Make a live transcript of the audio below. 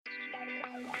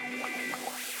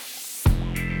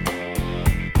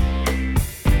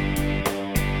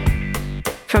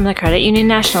From the Credit Union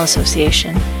National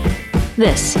Association,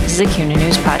 this is the CUNA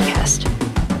News Podcast.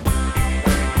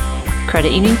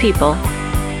 Credit union people,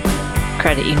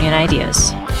 credit union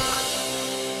ideas.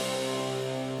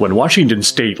 When Washington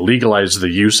State legalized the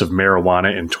use of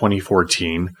marijuana in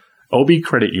 2014, OB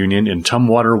Credit Union in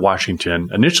Tumwater, Washington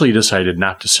initially decided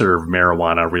not to serve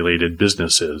marijuana-related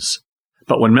businesses.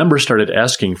 But when members started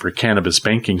asking for cannabis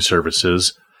banking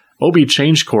services, OB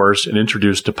changed course and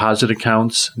introduced deposit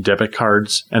accounts, debit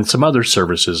cards, and some other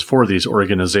services for these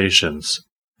organizations.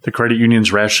 The credit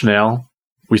union's rationale?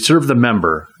 We serve the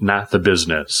member, not the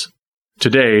business.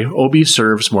 Today, OB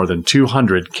serves more than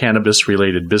 200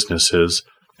 cannabis-related businesses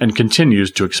and continues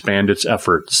to expand its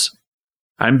efforts.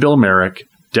 I'm Bill Merrick,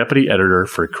 Deputy Editor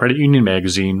for Credit Union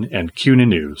Magazine and CUNA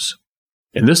News.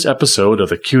 In this episode of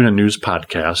the CUNA News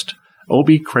Podcast,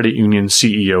 OB Credit Union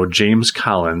CEO James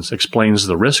Collins explains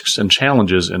the risks and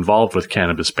challenges involved with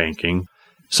cannabis banking,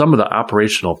 some of the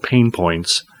operational pain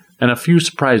points, and a few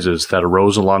surprises that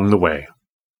arose along the way.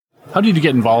 How did you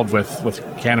get involved with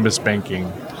cannabis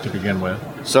banking to begin with?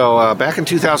 So back in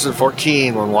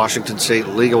 2014, when Washington State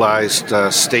legalized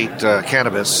state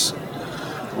cannabis,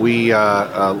 we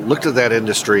looked at that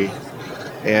industry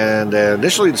and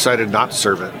initially decided not to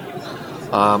serve it.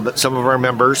 But some of our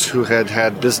members who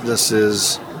had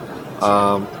businesses,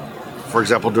 for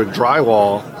example, doing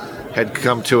drywall, had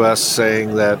come to us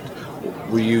saying that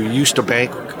you used to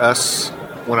bank us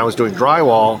when I was doing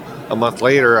drywall. A month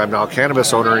later, I'm now a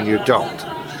cannabis owner and you don't.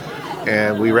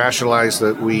 And we rationalized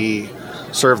that we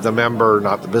serve the member,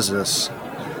 not the business.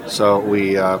 So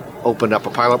we opened up a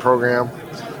pilot program.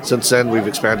 Since then, we've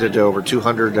expanded to over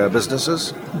 200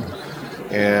 businesses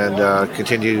and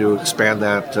continue to expand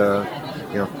that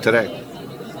today.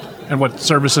 And what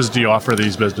services do you offer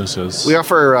these businesses? We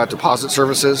offer deposit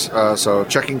services, so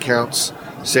checking accounts,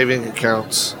 saving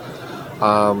accounts.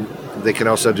 They can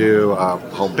also do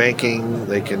home banking.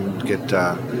 They can get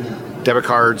debit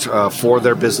cards for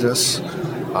their business.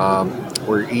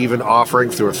 We're even offering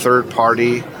through a third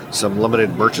party some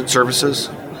limited merchant services,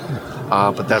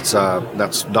 but that's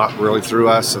not really through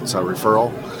us. It's a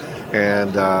referral,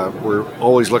 and we're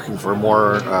always looking for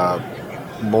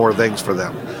more things for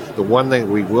them. The one thing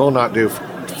we will not do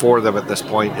for them at this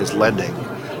point is lending.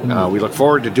 We look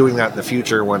forward to doing that in the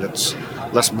future when it's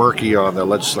less murky on the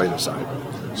legislative side.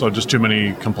 So just too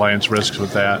many compliance risks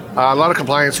with that? A lot of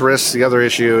compliance risks. The other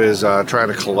issue is trying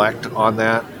to collect on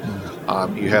that.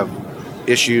 You have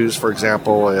issues, for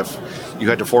example, if you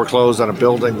had to foreclose on a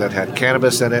building that had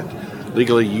cannabis in it,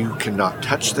 legally you cannot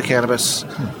touch the cannabis.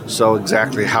 So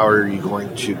exactly how are you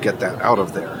going to get that out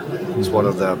of there is one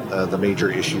of the major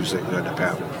issues that you end up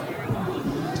having.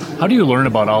 How do you learn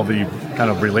about all the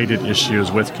kind of related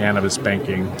issues with cannabis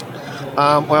banking?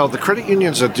 Well, the credit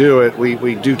unions that do it,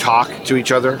 we do talk to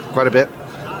each other quite a bit.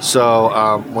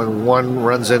 So when one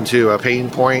runs into a pain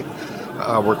point,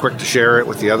 we're quick to share it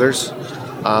with the others.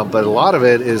 But a lot of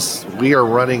it is we are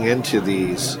running into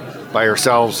these by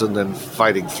ourselves and then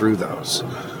fighting through those.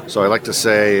 So I like to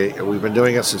say we've been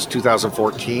doing it since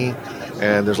 2014,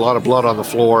 and there's a lot of blood on the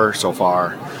floor so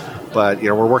far. But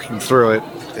we're working through it,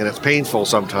 and it's painful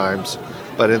sometimes.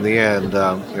 But in the end,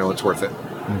 it's worth it.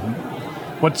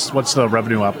 Mm-hmm. What's the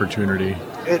revenue opportunity?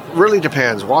 It really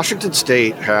depends. Washington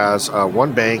State has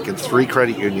one bank and 3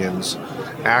 credit unions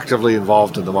actively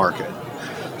involved in the market.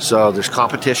 So there's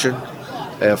competition.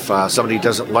 If somebody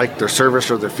doesn't like their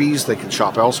service or their fees, they can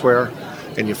shop elsewhere.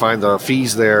 And you find the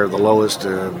fees there the lowest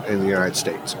in the United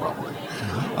States, probably.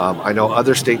 I know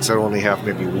other states that only have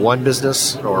maybe one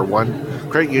business or one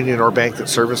credit union or bank that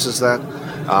services that.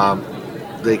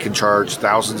 They can charge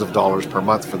thousands of dollars per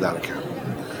month for that account.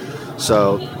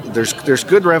 So there's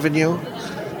good revenue.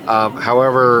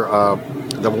 However,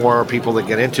 the more people that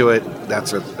get into it,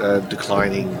 that's a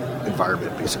declining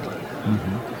environment, basically.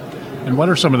 Mm-hmm. And what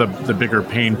are some of the bigger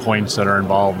pain points that are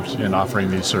involved in offering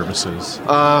these services?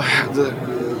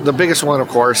 The biggest one, of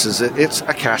course, is it's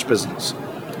a cash business.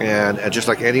 And just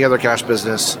like any other cash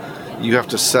business, you have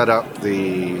to set up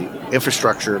the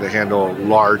infrastructure to handle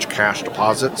large cash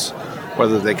deposits,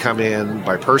 whether they come in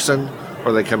by person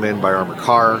or they come in by armored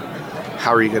car.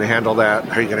 How are you going to handle that?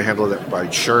 How are you going to handle that by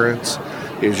insurance?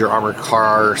 Is your armored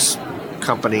car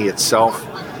company itself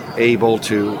able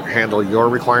to handle your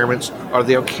requirements? Are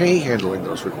they okay handling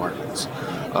those requirements?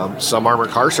 Some armored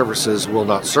car services will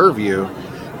not serve you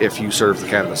if you serve the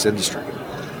cannabis industry.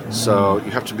 So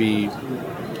you have to be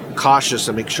cautious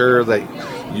and make sure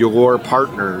that your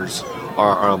partners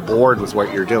are on board with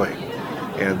what you're doing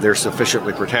and they're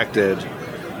sufficiently protected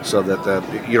so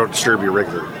that you don't disturb your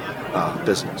regular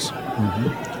business.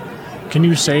 Mm-hmm. Can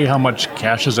you say how much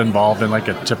cash is involved in like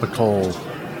a typical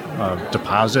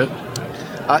deposit?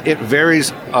 It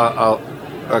varies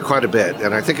quite a bit,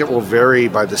 and I think it will vary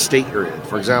by the state you're in.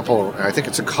 For example, I think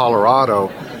it's in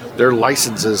Colorado, their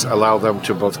licenses allow them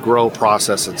to both grow,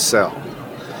 process, and sell.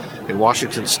 In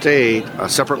Washington State, a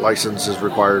separate license is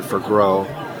required for grow,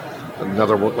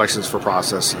 another license for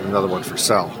process, and another one for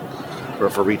sell, or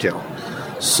for retail.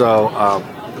 So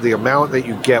the amount that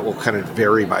you get will kind of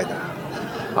vary by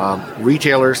that.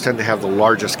 Retailers tend to have the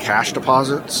largest cash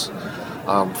deposits.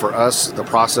 For us, the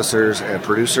processors and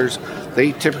producers,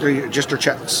 they typically just are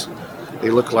checks. They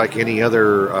look like any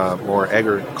other more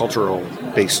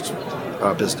agricultural-based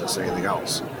business, anything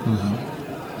else.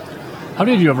 Mm-hmm. How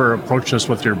did you ever approach this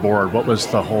with your board? What was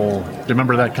the whole... Do you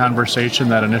remember that conversation,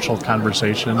 that initial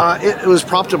conversation? It was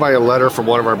prompted by a letter from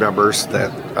one of our members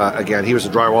that, again, he was a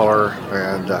drywaller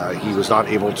and he was not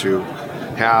able to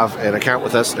have an account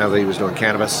with us now that he was doing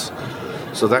cannabis.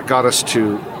 So that got us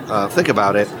to think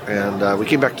about it, and we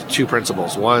came back to two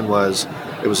principles. One was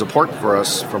it was important for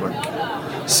us from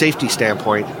a safety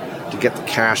standpoint to get the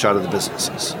cash out of the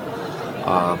businesses.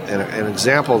 And an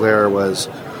example there was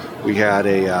we had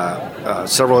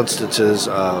several instances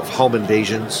of home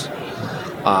invasions,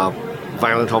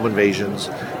 violent home invasions,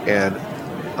 and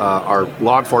our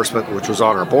law enforcement, which was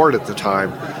on our board at the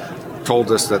time,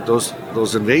 told us that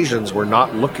those invasions were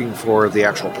not looking for the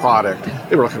actual product;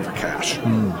 they were looking for cash.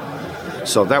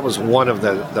 So that was one of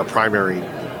the primary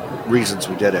reasons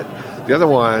we did it. The other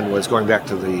one was going back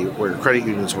to where credit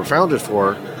unions were founded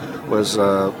for, was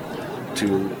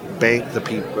to bank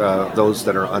those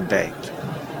that are unbanked.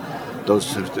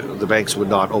 Those the banks would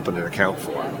not open an account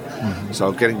for. Mm-hmm.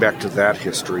 So getting back to that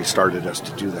history started us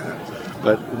to do that.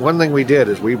 But one thing we did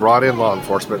is we brought in law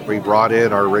enforcement, we brought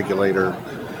in our regulator,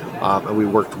 and we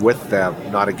worked with them,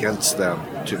 not against them,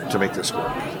 to make this work.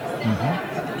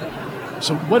 Mm-hmm.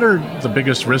 So what are the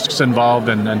biggest risks involved,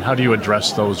 and how do you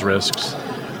address those risks?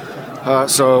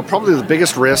 So probably the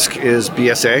biggest risk is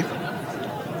BSA.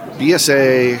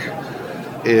 BSA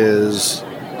is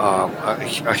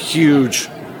a huge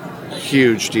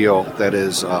deal that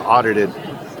is audited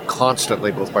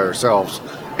constantly, both by ourselves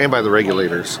and by the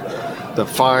regulators. The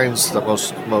fines that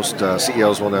most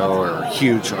CEOs will know are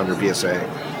huge under BSA.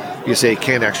 BSA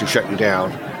can actually shut you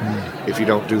down if you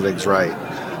don't do things right.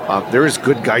 There is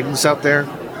good guidance out there.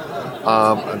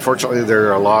 Unfortunately, there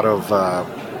are a lot of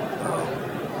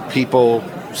people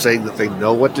saying that they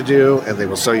know what to do and they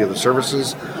will sell you the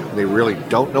services, and they really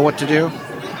don't know what to do.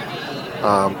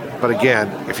 But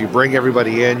again, if you bring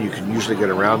everybody in, you can usually get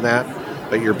around that.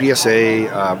 But your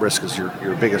BSA risk is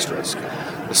your biggest risk.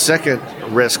 The second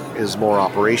risk is more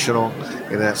operational,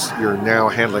 and that's you're now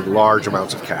handling large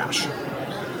amounts of cash.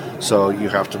 So you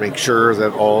have to make sure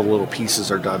that all the little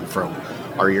pieces are done from,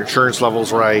 are your insurance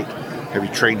levels right? Have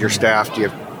you trained your staff? Do you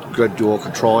have good dual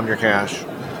control on your cash?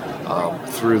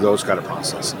 Through those kind of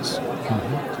processes.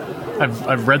 Mm-hmm.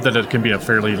 I've read that it can be a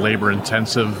fairly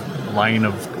labor-intensive line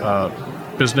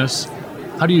of business.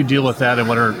 How do you deal with that, and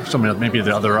what are some of maybe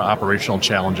the other operational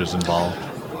challenges involved?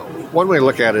 One way to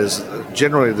look at it is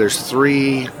generally there's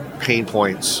three pain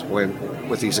points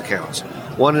with these accounts.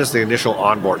 One is the initial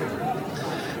onboarding,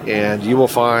 and you will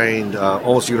find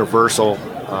almost universal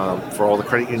for all the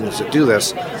credit unions that do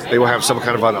this, they will have some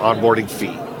kind of an onboarding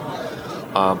fee.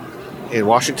 In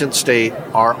Washington State,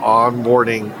 our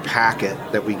onboarding packet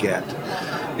that we get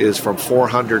is from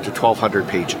 400 to 1,200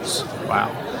 pages.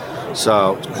 Wow.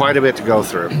 So quite a bit to go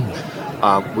through.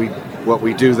 What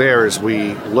we do there is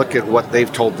we look at what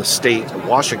they've told the state of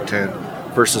Washington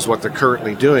versus what they're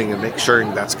currently doing and make sure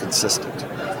that's consistent,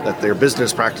 that their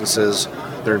business practices,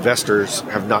 their investors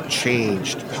have not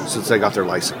changed since they got their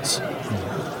license.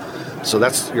 So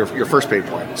that's your first pain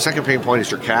point. Second pain point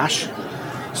is your cash.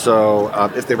 So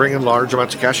if they bring in large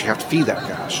amounts of cash, you have to feed that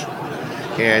cash.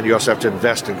 And you also have to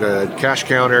invest in good cash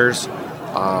counters,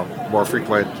 more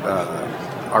frequent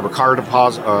Arbor card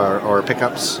deposit or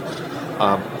pickups,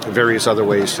 various other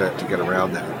ways to get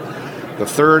around that. The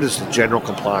third is the general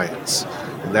compliance.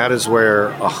 And that is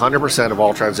where 100% of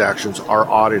all transactions are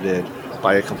audited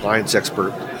by a compliance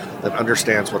expert that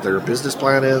understands what their business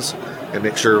plan is and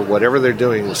make sure whatever they're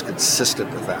doing is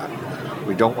consistent with that.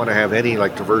 We don't want to have any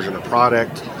diversion of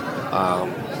product,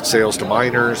 sales to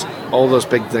minors, all those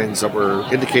big things that were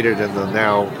indicated in the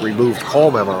now removed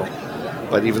call memo.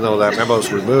 But even though that memo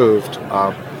is removed,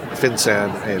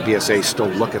 FinCEN and BSA still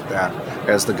look at that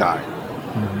as the guide.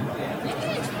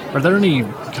 Mm-hmm. Are there any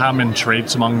common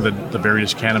traits among the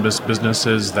various cannabis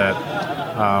businesses that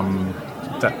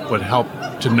would help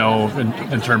to know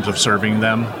in terms of serving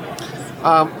them?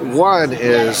 One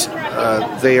is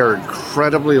they are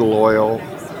incredibly loyal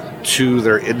to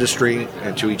their industry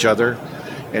and to each other.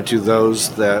 and to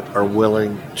those that are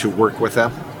willing to work with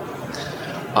them.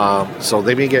 So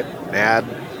they may get mad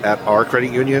at our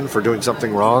credit union for doing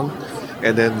something wrong,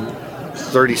 and then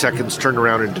 30 seconds turn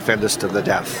around and defend us to the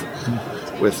death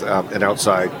with an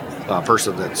outside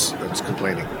person that's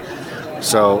complaining.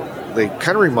 So they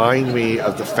kind of remind me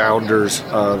of the founders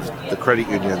of the credit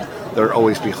union. They're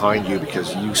always behind you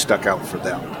because you stuck out for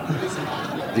them.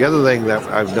 The other thing that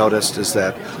I've noticed is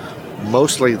that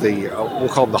mostly we'll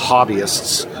call them the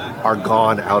hobbyists, are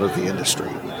gone out of the industry.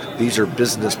 These are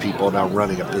business people now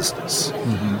running a business.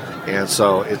 And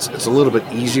so it's a little bit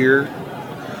easier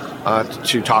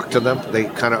to talk to them. They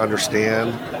kind of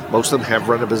understand. Most of them have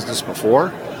run a business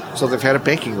before, so they've had a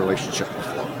banking relationship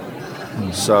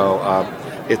before. So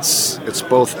it's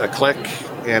both a click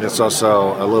and it's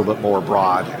also a little bit more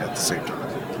broad at the same time.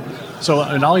 So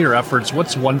in all your efforts,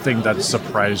 what's one thing that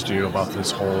surprised you about this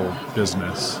whole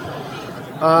business?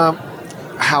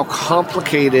 How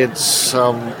complicated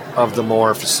some of the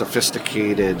more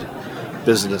sophisticated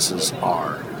businesses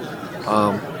are.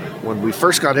 When we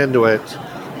first got into it,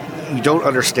 you don't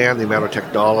understand the amount of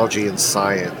technology and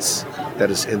science that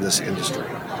is in this industry.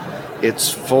 It's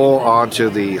full onto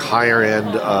the higher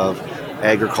end of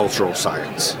agricultural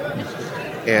science.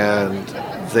 And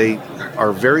they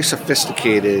are very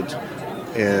sophisticated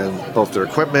in both their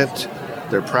equipment,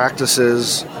 their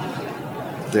practices,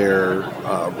 their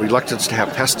reluctance to have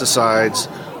pesticides,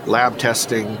 lab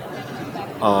testing,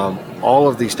 all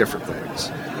of these different things.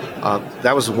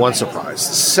 That was one surprise.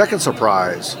 The second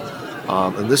surprise,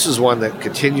 and this is one that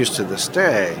continues to this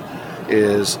day,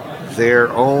 is their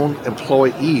own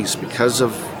employees, because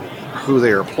of who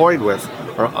they are employed with,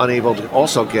 are unable to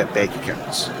also get bank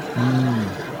accounts.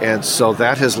 And so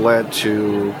that has led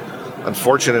to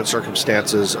unfortunate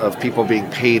circumstances of people being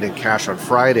paid in cash on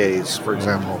Fridays, for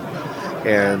example.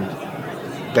 And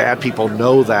bad people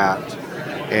know that,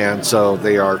 and so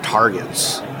they are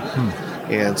targets.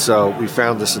 And so we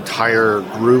found this entire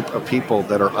group of people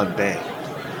that are unbanked.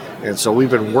 And so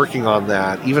we've been working on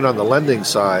that, even on the lending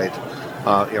side,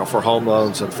 for home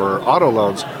loans and for auto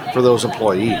loans for those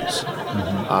employees.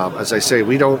 As I say,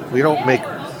 we don't make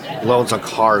loans on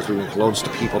cars. We make loans to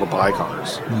people to buy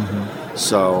cars.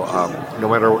 So no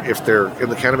matter if they're in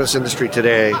the cannabis industry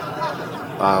today,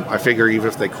 I figure even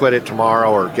if they quit it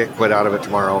tomorrow or get quit out of it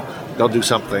tomorrow, they'll do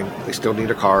something. They still need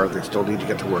a car. They still need to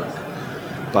get to work.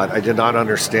 But I did not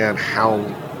understand how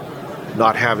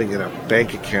not having a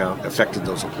bank account affected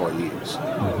those employees.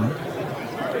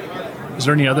 Is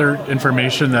there any other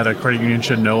information that a credit union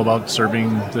should know about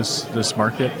serving this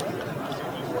market?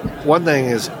 One thing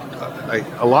is,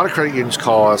 a lot of credit unions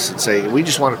call us and say, we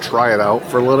just want to try it out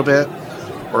for a little bit,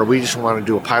 or we just want to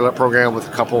do a pilot program with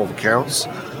a couple of accounts.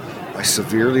 I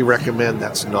severely recommend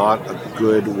that's not a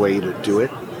good way to do it.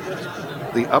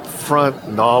 The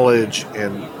upfront knowledge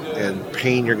and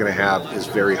pain you're going to have is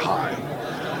very high.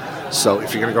 So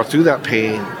if you're going to go through that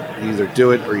pain, you either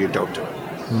do it or you don't do it.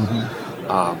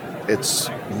 It's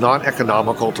not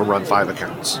economical to run 5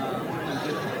 accounts.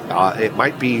 It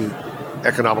might be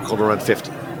economical to run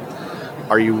 50.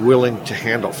 Are you willing to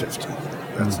handle 50?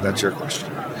 That's your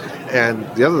question. And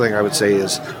the other thing I would say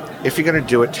is, if you're going to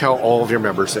do it, tell all of your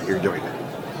members that you're doing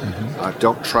it.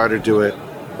 Don't try to do it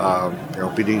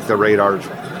beneath the radar,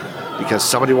 because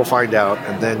somebody will find out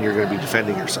and then you're going to be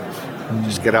defending yourself.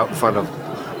 Just get out in front of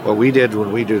what we did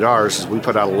when we did ours is we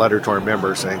put out a letter to our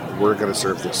members saying, we're going to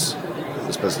serve this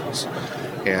business.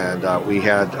 And we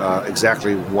had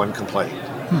exactly one complaint.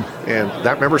 And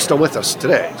that member's still with us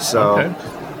today. So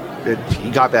he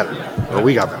got better, or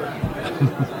we got better.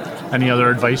 Any other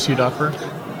advice you'd offer?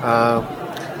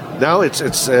 No,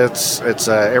 it's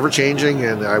ever changing,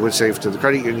 and I would say to the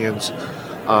credit unions,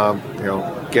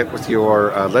 get with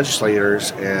your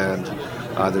legislators, and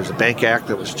there's a bank act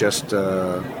that was just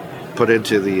put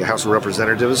into the House of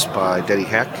Representatives by Denny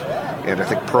Heck, and I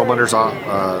think Perlmutter's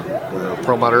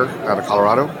Perlmutter out of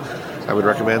Colorado. I would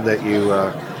recommend that you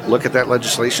look at that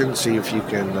legislation, see if you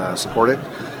can support it.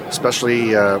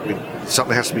 Especially,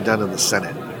 something has to be done in the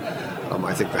Senate.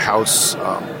 I think the House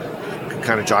can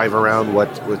kind of jive around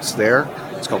what's there.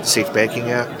 It's called the Safe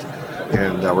Banking Act,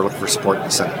 and we're looking for support in the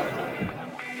Senate.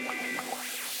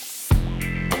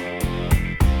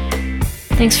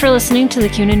 Thanks for listening to the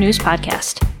CUNA News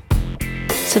Podcast.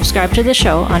 Subscribe to the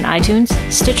show on iTunes,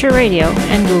 Stitcher Radio,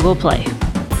 and Google Play.